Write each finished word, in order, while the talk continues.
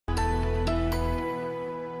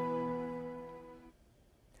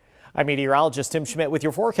I'm meteorologist Tim Schmidt with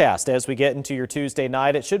your forecast. As we get into your Tuesday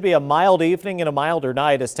night, it should be a mild evening and a milder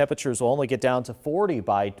night as temperatures will only get down to 40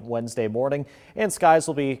 by Wednesday morning, and skies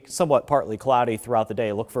will be somewhat partly cloudy throughout the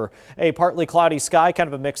day. Look for a partly cloudy sky, kind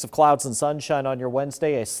of a mix of clouds and sunshine on your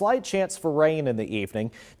Wednesday. A slight chance for rain in the evening.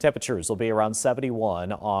 Temperatures will be around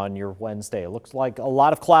 71 on your Wednesday. It looks like a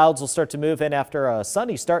lot of clouds will start to move in after a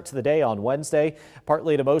sunny start to the day on Wednesday.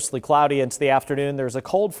 Partly to mostly cloudy into the afternoon. There's a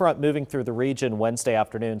cold front moving through the region Wednesday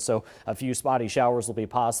afternoon, so a few spotty showers will be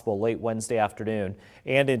possible late Wednesday afternoon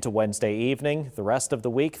and into Wednesday evening. The rest of the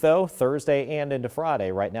week, though, Thursday and into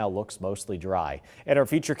Friday, right now looks mostly dry. And our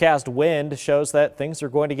futurecast wind shows that things are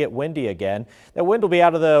going to get windy again. That wind will be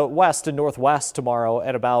out of the west and northwest tomorrow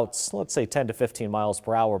at about, let's say, 10 to 15 miles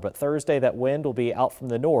per hour. But Thursday, that wind will be out from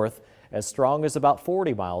the north, as strong as about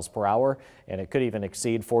 40 miles per hour, and it could even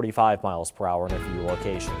exceed 45 miles per hour in a few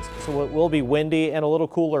locations. So it will be windy and a little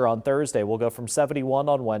cooler on Thursday. We'll go from 71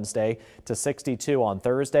 on Wednesday to 62 on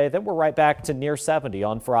Thursday. Then we're right back to near 70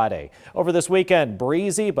 on Friday. Over this weekend,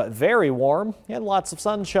 breezy but very warm and lots of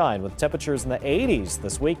sunshine with temperatures in the 80s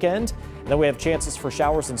this weekend. And then we have chances for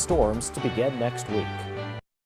showers and storms to begin next week.